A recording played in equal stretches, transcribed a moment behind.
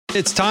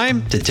It's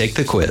time to take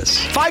the quiz.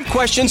 5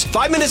 questions,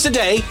 5 minutes a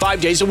day,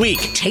 5 days a week.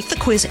 Take the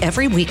quiz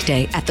every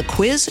weekday at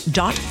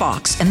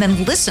thequiz.fox and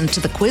then listen to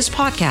the quiz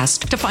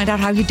podcast to find out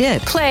how you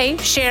did. Play,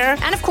 share,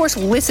 and of course,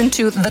 listen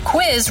to The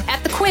Quiz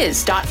at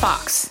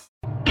thequiz.fox.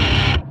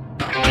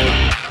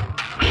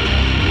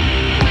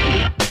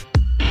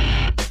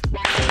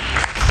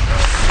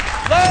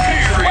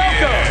 Let's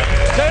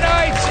welcome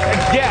tonight's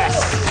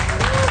guest.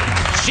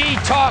 She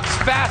talks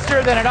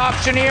faster than an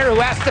auctioneer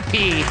who has to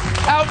pee.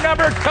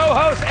 Outnumbered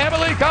co-host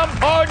Emily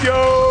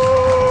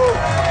Campagno.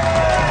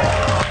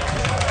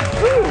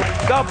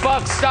 The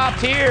Buck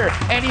stopped here,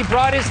 and he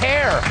brought his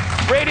hair.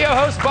 Radio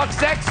host Buck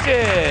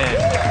Sexton.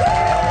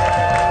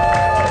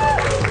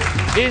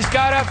 He's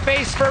got a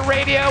face for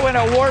radio and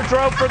a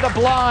wardrobe for the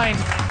blind.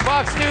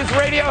 Fox News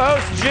radio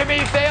host Jimmy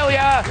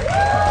Failla.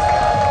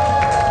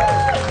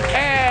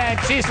 And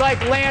she's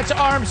like Lance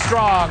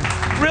Armstrong.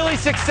 Really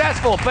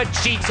successful, but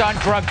cheats on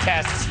drug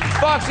tests.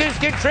 Fox News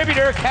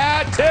contributor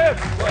Kat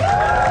Tiff.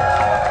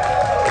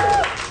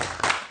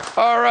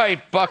 All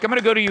right, Buck, I'm going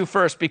to go to you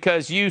first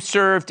because you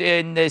served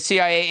in the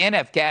CIA in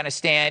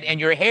Afghanistan and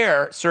your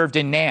hair served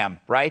in Nam,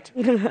 right?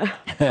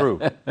 True.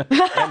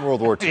 And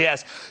World War II.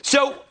 Yes.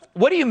 So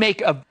what do you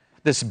make of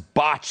this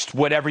botched,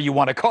 whatever you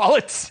want to call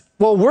it?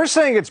 Well, we're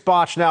saying it's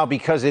botched now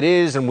because it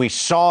is, and we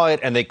saw it,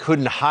 and they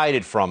couldn't hide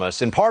it from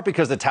us, in part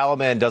because the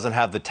Taliban doesn't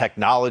have the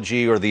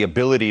technology or the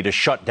ability to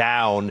shut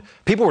down.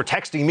 People were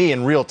texting me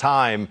in real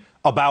time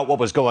about what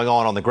was going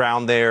on the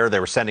ground there. They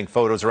were sending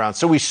photos around.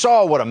 So we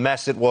saw what a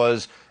mess it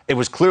was. It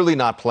was clearly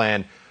not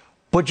planned.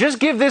 But just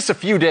give this a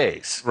few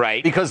days.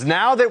 Right. Because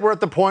now that we're at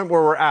the point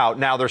where we're out,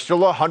 now there's still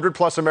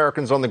 100+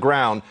 Americans on the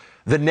ground,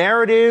 the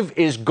narrative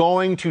is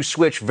going to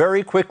switch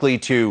very quickly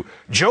to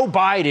Joe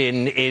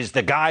Biden is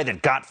the guy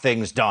that got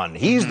things done.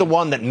 He's the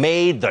one that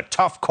made the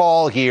tough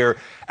call here.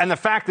 And the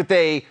fact that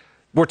they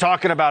were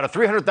talking about a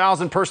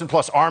 300,000 person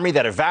plus army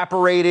that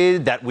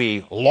evaporated, that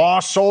we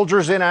lost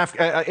soldiers in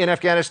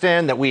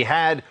Afghanistan, that we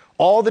had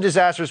all the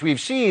disasters we've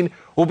seen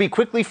will be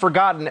quickly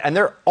forgotten. And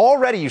they're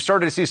already, you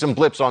started to see some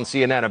blips on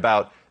CNN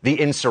about the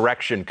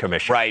Insurrection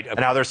Commission. Right. And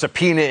how they're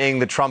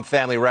subpoenaing the Trump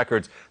family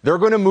records. They're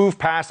going to move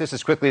past this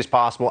as quickly as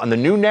possible. And the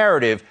new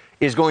narrative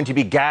is going to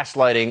be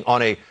gaslighting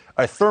on a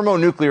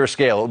thermonuclear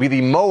scale. It'll be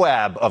the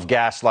Moab of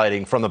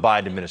gaslighting from the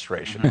Biden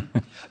administration.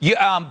 You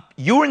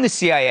were in the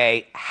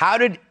CIA. How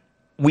did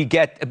we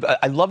get...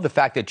 I love the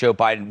fact that Joe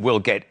Biden will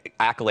get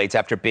accolades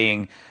after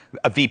being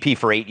a VP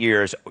for 8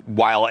 years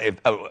while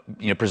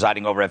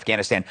presiding over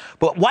Afghanistan.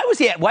 But why was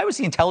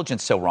the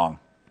intelligence so wrong?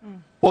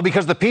 Well,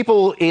 because the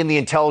people in the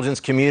intelligence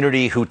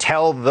community who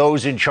tell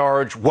those in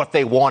charge what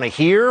they want to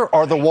hear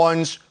are the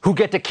ones who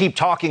get to keep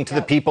talking to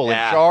the people in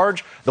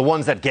charge, the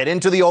ones that get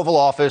into the Oval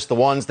Office, the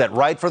ones that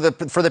write for the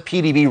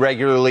PDB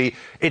regularly.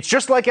 It's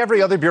just like every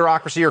other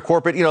bureaucracy or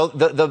corporate. You know,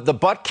 the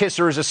butt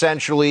kissers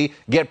essentially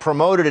get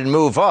promoted and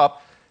move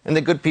up, and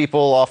the good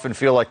people often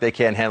feel like they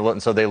can't handle it,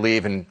 and so they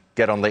leave and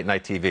get on late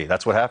night TV.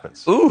 That's what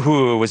happens.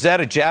 Ooh, was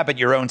that a jab at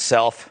your own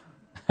self?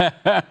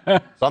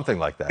 Something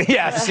like that.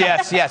 Yes.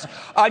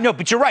 No,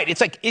 but you're right. It's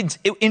like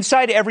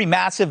inside every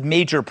massive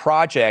major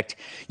project,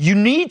 you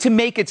need to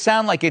make it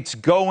sound like it's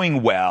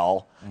going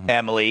well,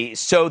 Emily,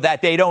 so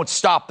that they don't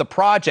stop the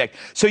project.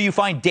 So you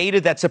find data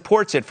that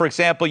supports it. For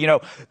example,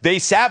 they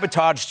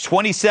sabotaged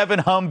 27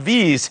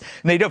 Humvees,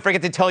 and they don't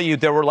forget to tell you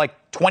there were like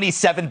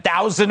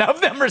 27,000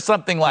 of them or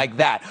something like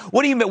that.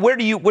 What do you mean?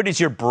 Where does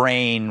your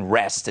brain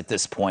rest at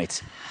this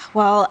point?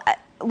 Well,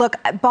 look,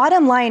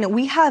 bottom line,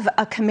 we have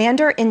a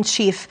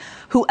commander-in-chief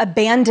who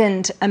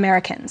abandoned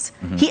Americans.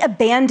 He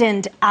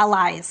abandoned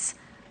allies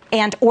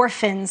and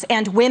orphans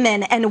and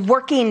women and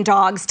working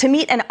dogs to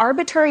meet an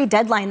arbitrary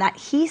deadline that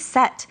he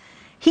set.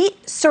 He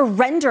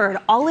surrendered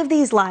all of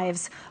these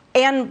lives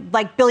and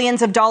like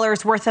billions of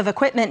dollars worth of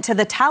equipment to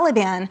the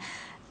Taliban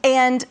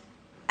and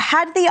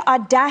had the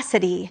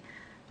audacity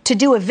to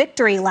do a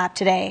victory lap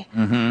today,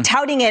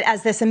 touting it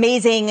as this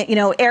amazing,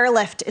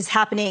 airlift is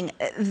happening.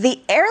 The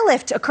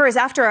airlift occurs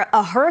after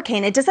a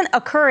hurricane. It doesn't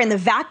occur in the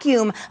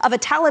vacuum of a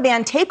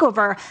Taliban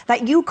takeover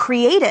that you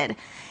created.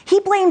 He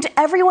blamed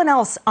everyone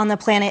else on the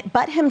planet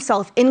but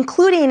himself,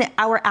 including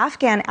our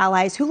Afghan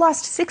allies who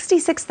lost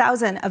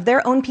 66,000 of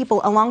their own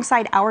people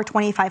alongside our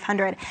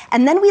 2,500.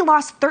 And then we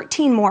lost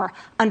 13 more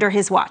under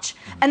his watch.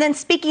 And then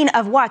speaking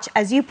of watch,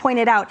 as you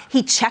pointed out,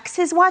 he checks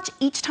his watch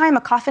each time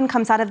a coffin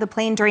comes out of the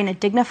plane during a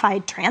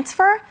dignified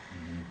transfer.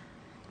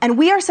 And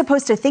we are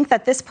supposed to think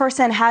that this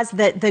person has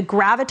the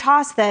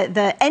gravitas,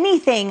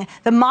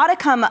 the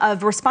modicum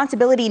of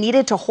responsibility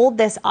needed to hold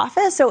this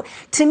office. So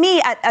to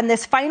me, on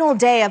this final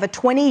day of a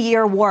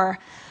 20-year war,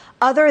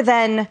 other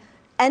than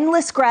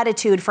endless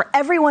gratitude for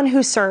everyone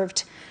who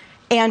served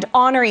and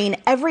honoring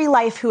every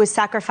life who was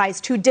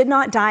sacrificed, who did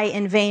not die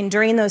in vain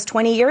during those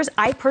 20 years,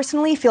 I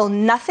personally feel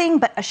nothing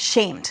but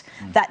ashamed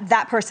that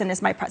that person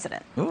is my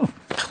president. Ooh.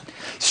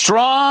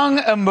 Strong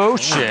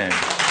emotion.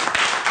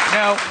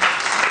 Now,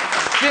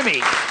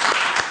 Jimmy,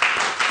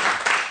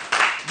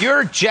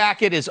 Your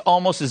jacket is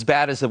almost as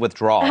bad as the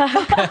withdrawal.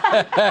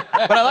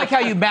 But I like how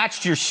you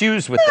matched your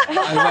shoes with it.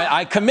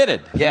 I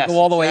committed. Yes, go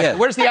all the way in.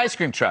 Where's the ice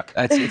cream truck?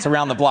 It's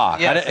around the block.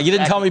 Yes, you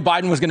didn't tell me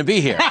Biden was going to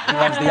be here. He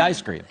loves the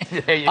ice cream.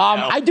 There you go.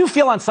 I do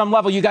feel on some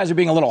level you guys are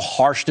being a little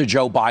harsh to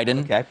Joe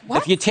Biden. Okay.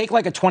 If you take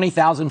like a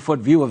 20,000-foot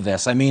view of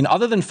this, I mean,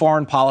 other than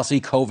foreign policy,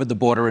 COVID, the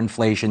border,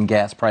 inflation,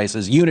 gas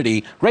prices,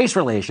 unity, race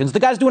relations, the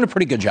guy's doing a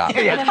pretty good job.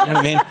 You know what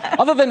I mean?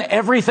 Other than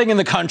everything in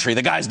the country,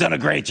 the guy's done a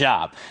great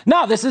job.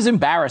 No, this is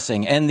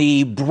embarrassing. And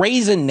the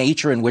brazen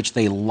nature in which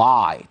they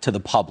lie to the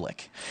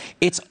public,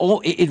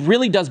 it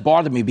really does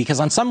bother me because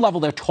on some level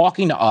they're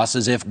talking to us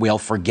as if we'll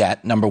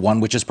forget, number one,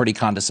 which is pretty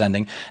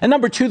condescending. And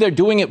number two, they're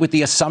doing it with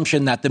the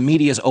assumption that the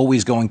media is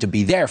always going to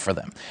be there for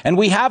them. And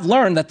we have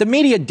learned that the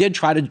media did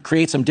try to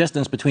create some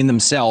distance between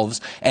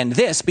themselves and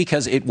this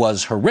because it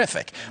was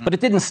horrific. But it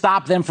didn't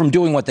stop them from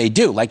doing what they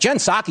do. Like Jen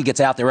Psaki gets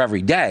out there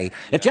every day.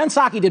 If Jen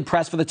Psaki did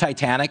press for the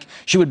Titanic,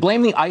 she would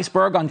blame the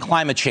iceberg on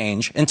climate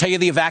change and tell you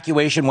the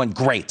evacuation went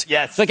great.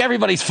 Yes. It's like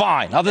everybody's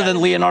fine, other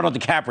than Leonardo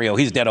DiCaprio.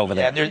 He's dead over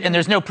there. And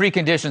there's no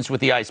preconditions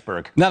with the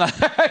iceberg. No,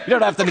 you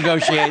don't have to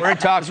negotiate. We're in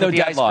talks with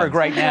the iceberg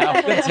right now.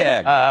 Good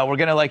tag. We're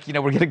going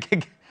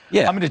to,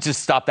 Yeah. I'm going to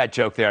just stop that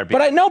joke there.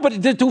 But I know,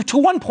 but to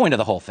one point of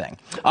the whole thing,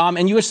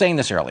 and you were saying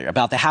this earlier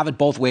about the have it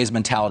both ways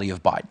mentality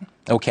of Biden.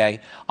 Okay.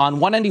 On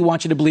one end, he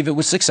wants you to believe it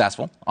was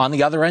successful. On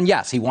the other end,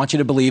 yes, he wants you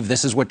to believe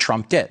this is what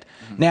Trump did.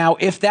 Now,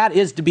 if that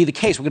is to be the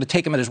case, we're going to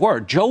take him at his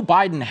word. Joe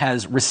Biden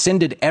has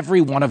rescinded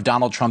every one of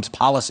Donald Trump's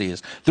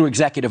policies through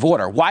executive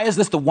order. Why is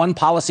this the one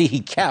policy he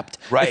kept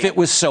if it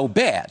was so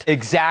bad?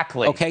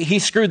 Exactly. Okay. He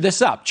screwed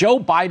this up. Joe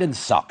Biden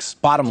sucks.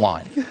 Bottom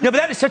line. No, but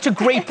that is such a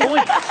great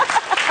point.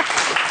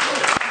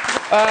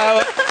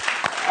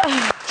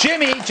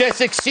 Jimmy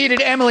just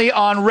exceeded Emily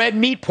on red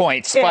meat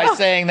points by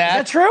saying that. Is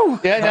that true?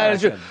 Yeah, that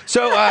is true.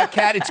 So,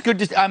 Kat, it's good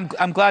to.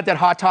 I'm glad that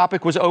Hot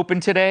Topic was open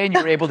today and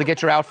you were able to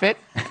get your outfit.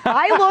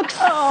 I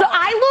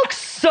look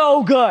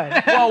so good.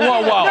 Whoa.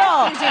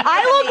 No,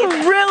 I look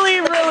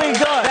really, really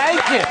good.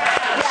 Thank you.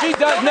 She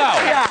does know.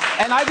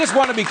 And I just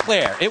want to be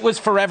clear. It was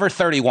Forever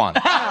 31.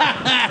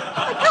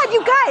 God,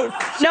 you guys.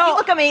 No, you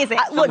look amazing.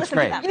 Look, listen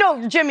great. to them. You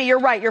know, Jimmy, you're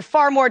right. You're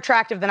far more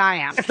attractive than I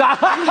am.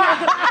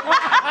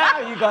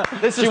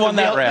 She won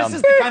that round. This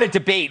is the kind of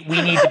debate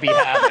we need to be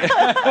having.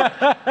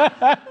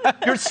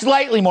 You're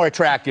slightly more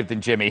attractive than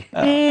Jimmy.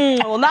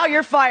 Well, now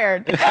you're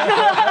fired. Damn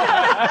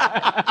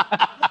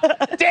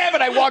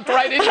it, I walked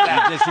right into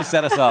that. She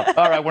set us up.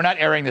 All right, we're not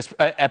airing this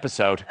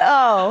episode.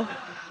 Oh.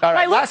 All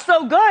right, I look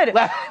so good.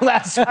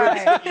 last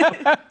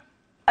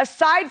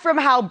Aside from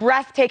how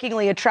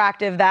breathtakingly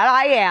attractive that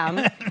I am,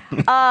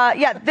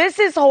 this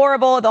is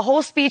horrible. The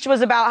whole speech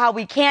was about how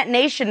we can't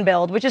nation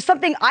build, which is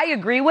something I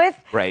agree with.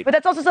 Right. But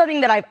that's also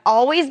something that I've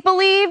always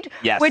believed,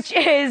 Yes. which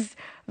is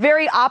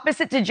very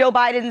opposite to Joe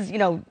Biden's,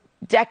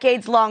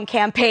 decades-long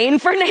campaign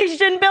for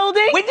nation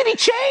building. When did he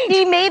change?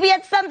 He maybe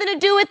had something to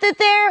do with it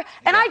there.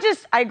 And I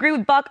agree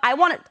with Buck. I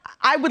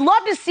would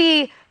love to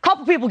see a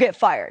couple people get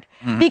fired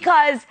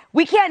because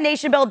we can't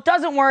nation build,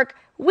 doesn't work.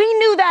 We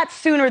knew that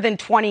sooner than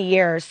 20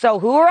 years. So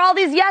who are all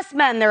these yes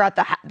men? They're at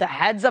the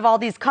heads of all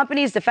these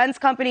companies, defense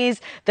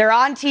companies. They're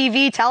on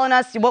TV telling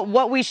us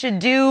what we should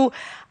do.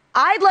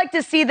 I'd like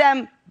to see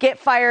them get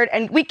fired,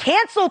 and we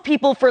cancel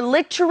people for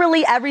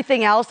literally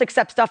everything else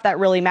except stuff that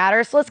really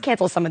matters. So let's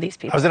cancel some of these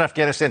people. I was in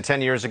Afghanistan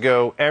 10 years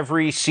ago.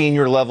 Every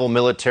senior level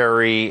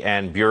military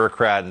and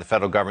bureaucrat in the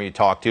federal government you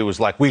talk to was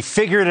like, we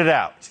figured it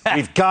out.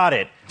 We've got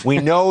it. We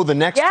know the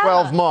next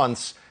 12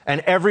 months.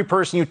 And every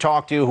person you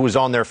talk to who was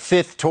on their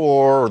 5th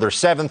tour or their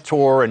 7th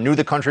tour and knew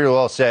the country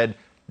well said,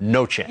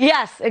 no chance.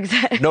 Yes,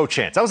 exactly. No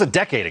chance. That was a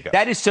decade ago.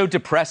 That is so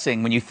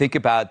depressing when you think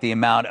about the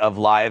amount of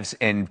lives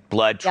and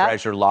blood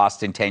treasure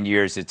lost in 10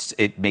 years.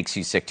 It makes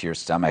you sick to your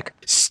stomach.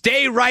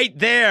 Stay right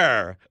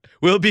there.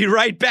 We'll be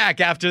right back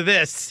after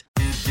this.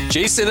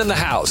 Jason in the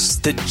House,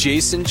 the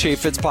Jason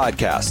Chaffetz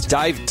podcast.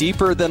 Dive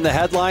deeper than the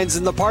headlines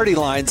and the party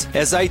lines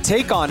as I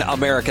take on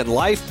American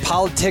life,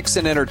 politics,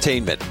 and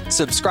entertainment.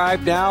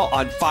 Subscribe now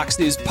on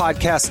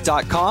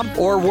foxnewspodcast.com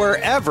or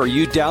wherever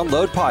you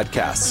download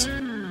podcasts.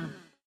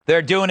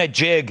 They're doing a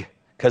jig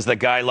because the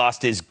guy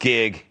lost his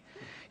gig.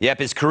 Yep,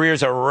 his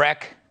career's a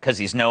wreck because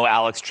he's no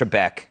Alex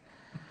Trebek.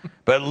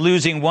 But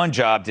losing one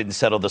job didn't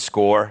settle the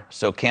score,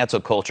 so cancel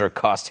culture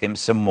cost him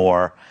some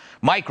more.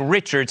 Mike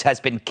Richards has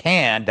been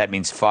canned, that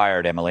means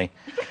fired, Emily,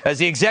 as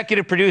the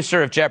executive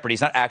producer of Jeopardy.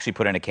 He's not actually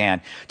put in a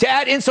can. To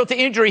add insult to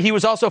injury, he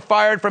was also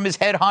fired from his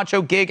head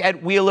honcho gig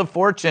at Wheel of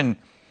Fortune.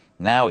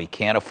 Now he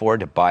can't afford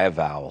to buy a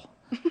vowel.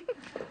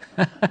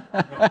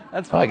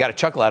 I got a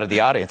chuckle out of the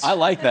audience. I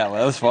like that one.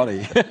 That was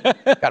funny.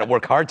 Got to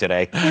work hard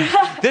today.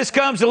 This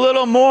comes a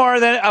little more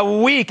than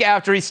a week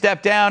after he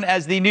stepped down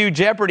as the new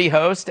Jeopardy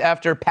host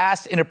after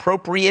past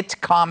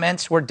inappropriate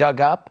comments were dug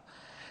up.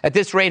 At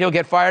this rate, he'll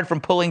get fired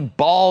from pulling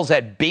balls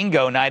at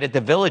bingo night at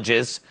the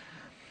Villages.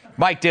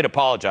 Mike did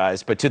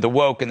apologize, but to the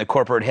woke and the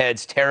corporate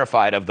heads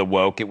terrified of the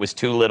woke, it was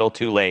too little,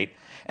 too late.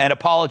 And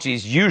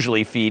apologies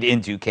usually feed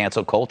into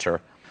cancel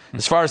culture.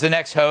 As far as the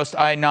next host,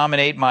 I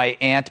nominate my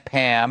Aunt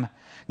Pam.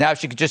 Now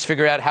she could just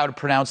figure out how to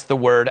pronounce the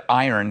word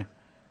iron.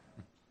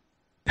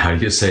 How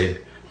do you say,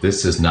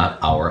 this is not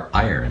our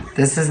iron?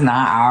 This is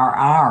not our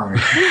iron.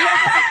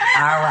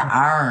 Our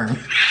iron.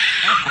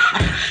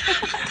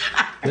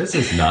 This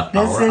is not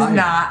This our is iron.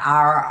 not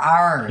our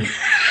iron.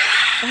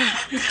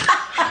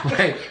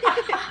 Wait,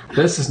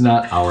 this is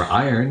not our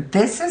iron.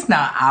 This is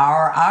not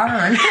our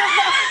iron.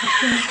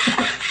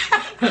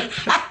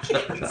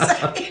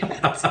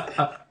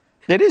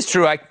 It is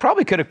true. I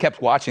probably could have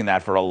kept watching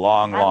that for a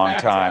long, long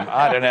time.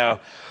 I don't know.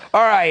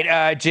 All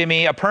right,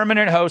 Jimmy, a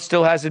permanent host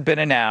still hasn't been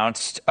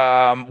announced.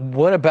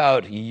 What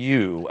about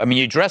you? I mean,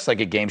 you dress like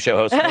a game show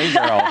host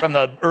from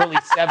the early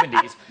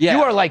 70s.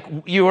 Yeah.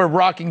 You are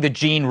rocking the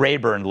Gene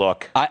Rayburn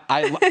look.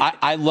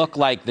 I look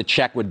like the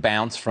check would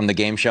bounce from the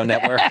Game Show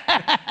Network.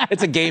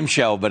 It's a game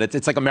show, but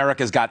it's like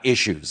America's Got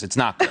Issues. It's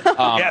not good.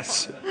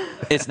 Yes.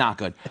 It's not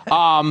good.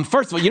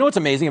 First of all, you know what's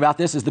amazing about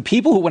this is the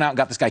people who went out and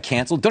got this guy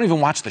canceled don't even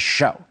watch the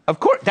show. Of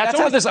course. That's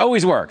how this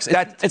always works.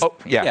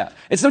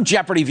 It's no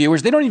Jeopardy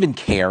viewers. They don't even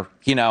care,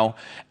 you know.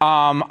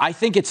 I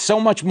think it's so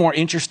much more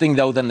interesting,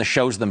 though, than the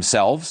shows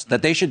themselves,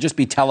 that they should just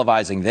be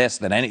televising this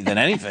than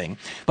anything.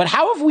 But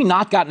how have we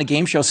not gotten a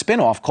game show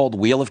spinoff called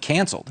Wheel of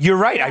Canceled? You're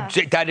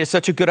right. That is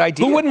such a good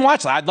idea. Who wouldn't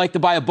watch that? I'd like to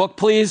buy a book,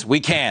 please. We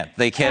can't.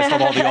 They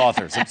canceled all the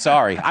authors. I'm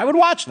sorry. I would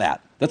watch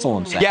that. That's all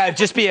I'm saying. Yeah,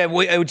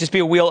 it would just be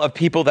a wheel of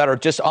people that are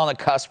just on the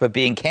cusp of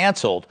being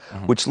canceled,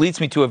 which leads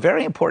me to a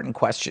very important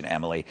question,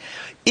 Emily.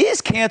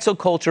 Is cancel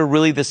culture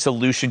really the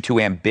solution to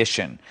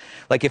ambition?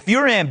 Like, if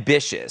you're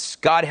ambitious,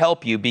 God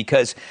help you,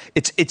 because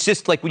it's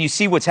just like when you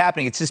see what's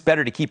happening, it's just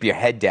better to keep your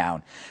head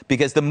down,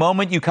 because the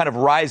moment you kind of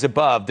rise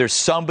above, there's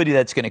somebody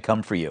that's going to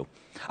come for you.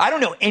 I don't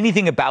know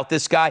anything about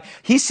this guy.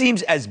 He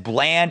seems as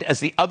bland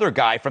as the other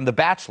guy from The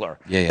Bachelor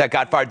that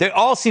got fired. They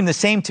all seem the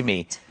same to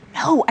me.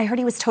 No, I heard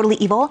he was totally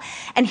evil.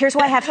 And here's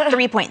why I have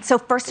 3 points. So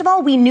first of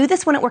all, we knew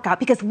this wouldn't work out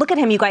because look at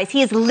him, you guys.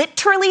 He is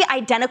literally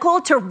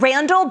identical to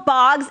Randall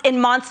Boggs in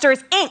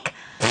Monsters, Inc.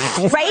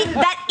 Right?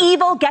 That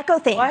evil gecko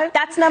thing. What?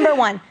 That's number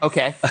one.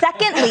 Okay.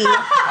 Secondly,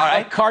 all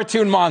right,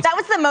 cartoon monster. That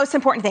was the most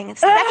important thing.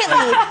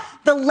 Secondly,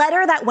 the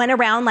letter that went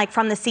around, like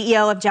from the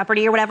CEO of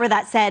Jeopardy or whatever,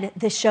 that said,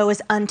 this show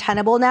is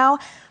untenable now.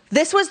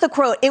 This was the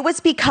quote. It was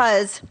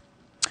because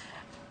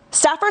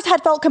staffers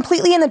had felt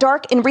completely in the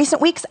dark in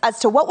recent weeks as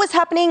to what was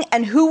happening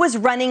and who was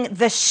running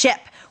the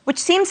ship, which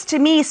seems to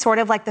me sort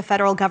of like the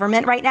federal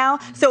government right now.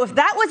 So if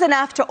that was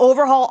enough to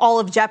overhaul all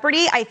of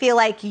Jeopardy, I feel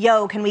like,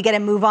 can we get a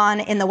move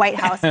on in the White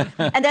House?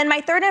 And then my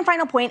third and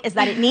final point is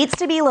that it needs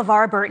to be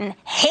LeVar Burton.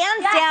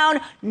 Hands down,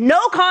 no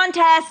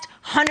contest,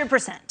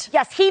 100%.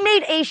 Yes, he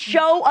made a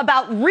show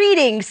about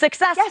reading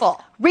successful.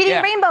 Yes.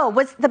 Reading Rainbow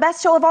was the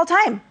best show of all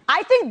time.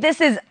 I think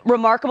this is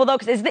remarkable, though,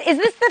 because is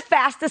this the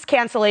fastest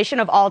cancellation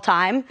of all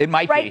time? It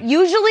might be.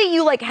 Usually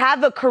you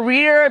have a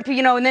career,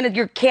 and then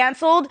you're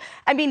canceled.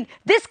 I mean,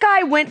 this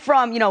guy went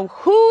from,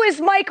 who is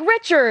Mike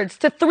Richards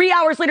to 3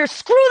 hours later,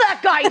 screw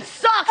that guy, he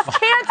sucks,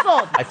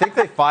 canceled. I think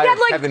they fired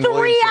Kevin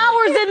Williamson. He had 3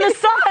 hours in the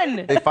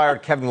sun. They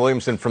fired Kevin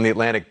Williamson from The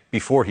Atlantic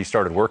before he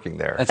started working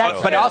there.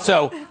 But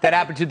also, that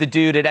happened to the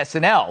dude at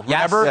SNL.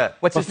 Remember? Yes.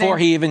 What's his name? Before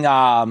he even,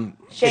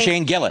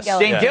 Shane Gillis.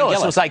 Shane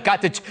Gillis was like,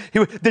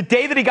 the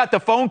day that he got the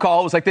phone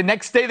call, it was like the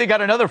next day they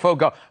got another phone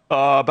call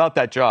about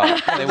that job.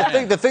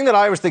 The thing that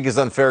I always think is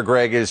unfair,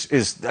 Greg,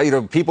 is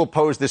people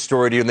pose this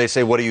story to you and they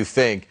say, what do you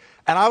think?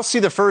 And I'll see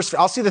the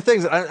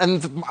things,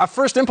 and my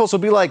first impulse will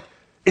be like,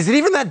 is it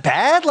even that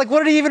bad? Like,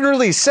 what did he even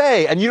really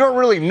say? And you don't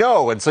really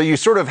know. And so you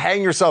sort of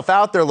hang yourself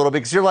out there a little bit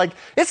because you're like,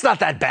 it's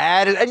not that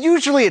bad. And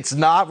usually it's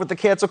not with the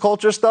cancel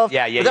culture stuff.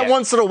 But then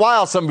once in a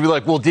while, somebody will be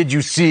like, well, did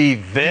you see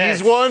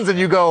these ones? And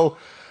you go,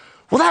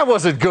 well, that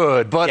wasn't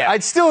good, but I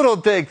still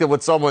don't think that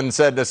what someone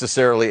said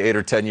necessarily 8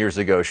 or 10 years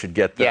ago should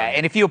get them. Yeah,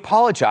 and if you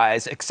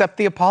apologize, accept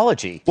the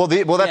apology. Well,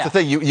 that's the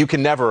thing. You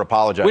can never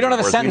apologize. We don't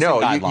have a sentencing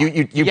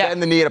guideline. You bend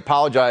the knee and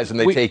apologize, and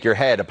they take your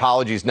head.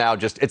 Apologies now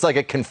it's like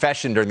a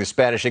confession during the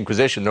Spanish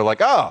Inquisition. They're like,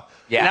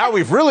 now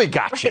we've really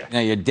got you. Yeah,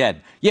 you're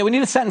dead. Yeah, we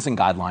need a sentencing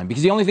guideline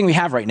because the only thing we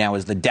have right now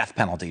is the death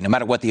penalty, no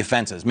matter what the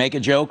offense is. Make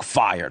a joke,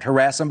 fired.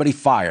 Harass somebody,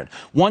 fired.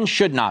 One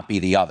should not be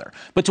the other.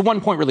 But to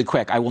one point really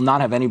quick, I will not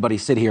have anybody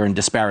sit here and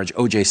disparage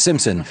O.J.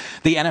 Simpson,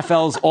 the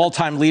NFL's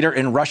all-time leader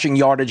in rushing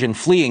yardage and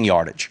fleeing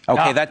yardage.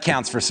 Okay, that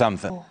counts for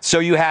something. So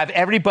you have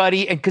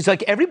everybody, because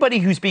everybody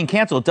who's being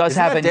canceled does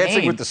have a Dancing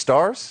name. with the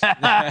Stars? Yes,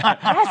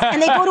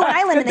 and they go to an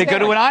island. They go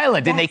to an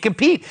island and they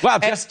compete. Wow,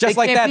 just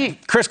like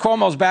that, Chris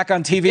Cuomo's back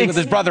on TV with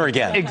his brother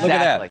again. Exactly. Look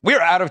at that.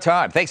 We're out of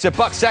time. Thanks to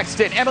Buck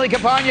Sexton, Emily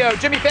Campagno,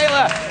 Jimmy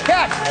Fallon,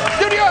 Kat,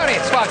 studio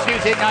audience, Fox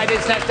News at 9.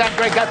 It's next time.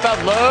 Greg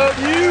Gutfeld. Love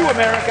you,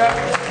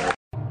 America.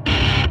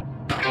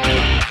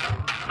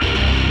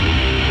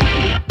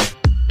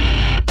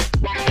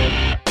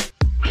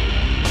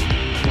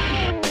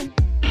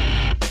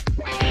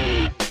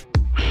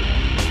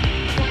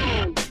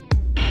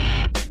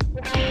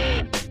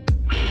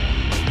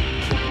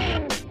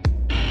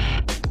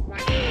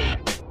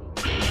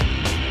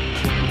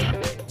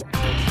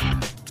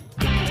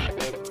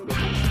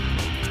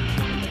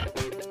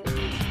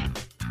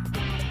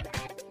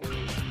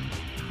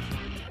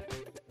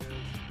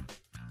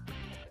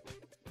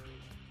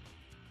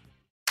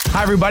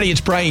 Hi, everybody. It's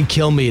Brian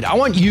Kilmeade. I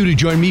want you to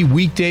join me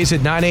weekdays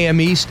at 9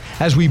 a.m. East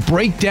as we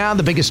break down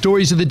the biggest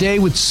stories of the day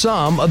with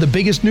some of the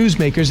biggest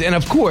newsmakers and,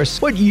 of course,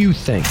 what you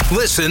think.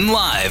 Listen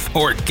live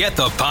or get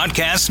the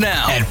podcast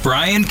now at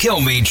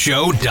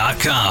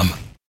BrianKilmeadeShow.com.